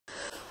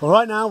Well,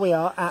 right now we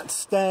are at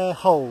Stair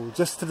Hole,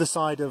 just to the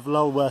side of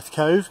Lulworth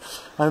Cove,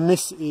 and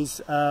this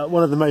is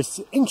one of the most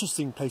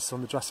interesting places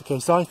on the Jurassic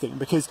Coast, I think,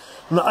 because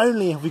not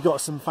only have we got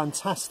some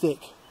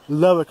fantastic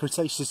lower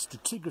Cretaceous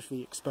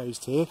stratigraphy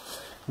exposed here,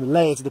 the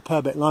layers of the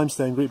Purbeck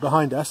limestone group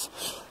behind us,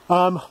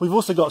 we've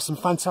also got some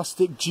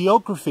fantastic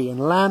geography and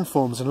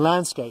landforms and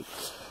landscape.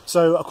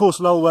 So, of course,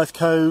 Lulworth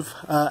Cove,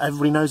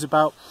 everybody knows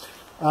about.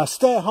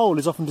 Stair Hole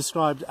is often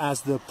described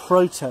as the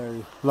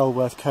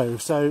proto-Lulworth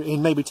Cove, so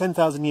in maybe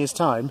 10,000 years'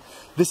 time,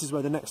 this is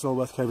where the next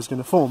Lulworth Cove is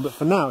going to form, but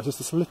for now it's just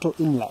this little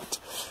inlet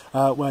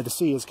where the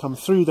sea has come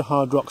through the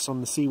hard rocks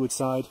on the seaward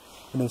side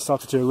and then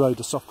started to erode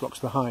the soft rocks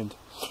behind.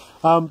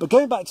 But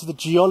going back to the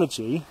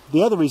geology,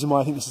 the other reason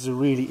why I think this is a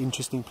really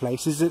interesting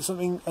place is that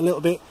something a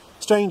little bit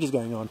strange is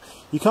going on.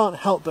 You can't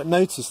help but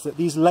notice that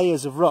these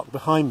layers of rock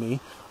behind me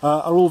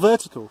are all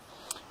vertical.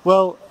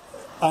 Well,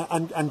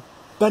 and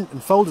bent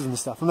and folded and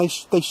stuff, and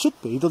they should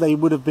be, though they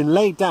would have been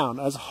laid down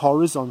as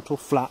horizontal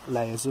flat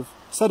layers of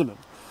sediment.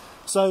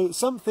 So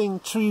something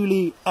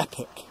truly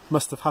epic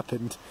must have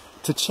happened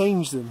to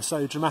change them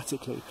so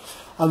dramatically.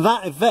 And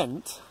that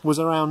event was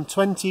around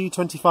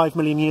 20-25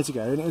 million years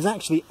ago, and it was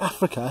actually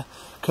Africa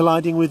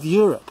colliding with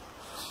Europe.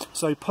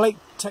 So plate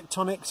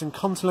tectonics and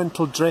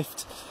continental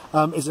drift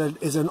is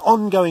an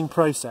ongoing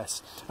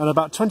process, and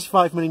about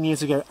 25 million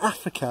years ago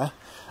Africa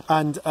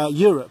and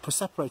Europe were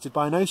separated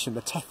by an ocean,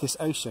 the Tethys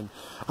Ocean,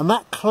 and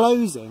that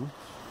closing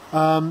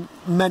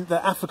meant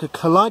that Africa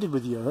collided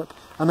with Europe,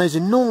 and those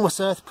enormous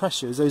earth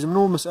pressures, those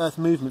enormous earth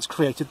movements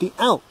created the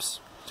Alps.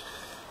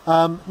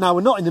 Now,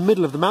 we're not in the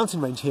middle of the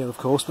mountain range here, of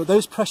course, but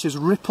those pressures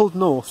rippled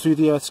north through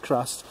the Earth's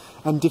crust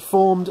and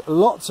deformed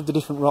lots of the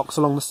different rocks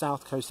along the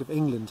south coast of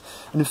England.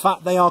 And in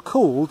fact, they are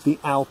called the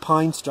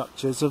alpine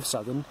structures of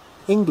southern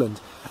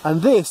England.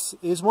 And this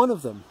is one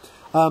of them.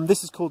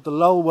 This is called the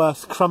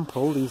Lulworth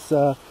crumple,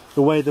 the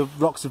way the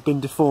rocks have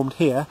been deformed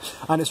here,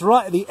 and it's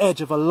right at the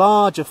edge of a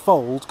larger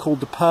fold called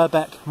the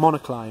Purbeck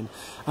monocline,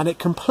 and it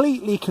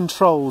completely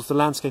controls the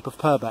landscape of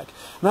Purbeck.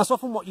 And that's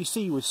often what you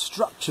see with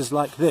structures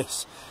like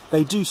this.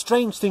 They do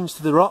strange things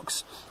to the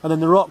rocks, and then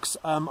the rocks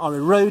are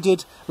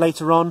eroded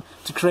later on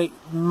to create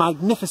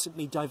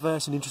magnificently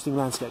diverse and interesting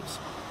landscapes.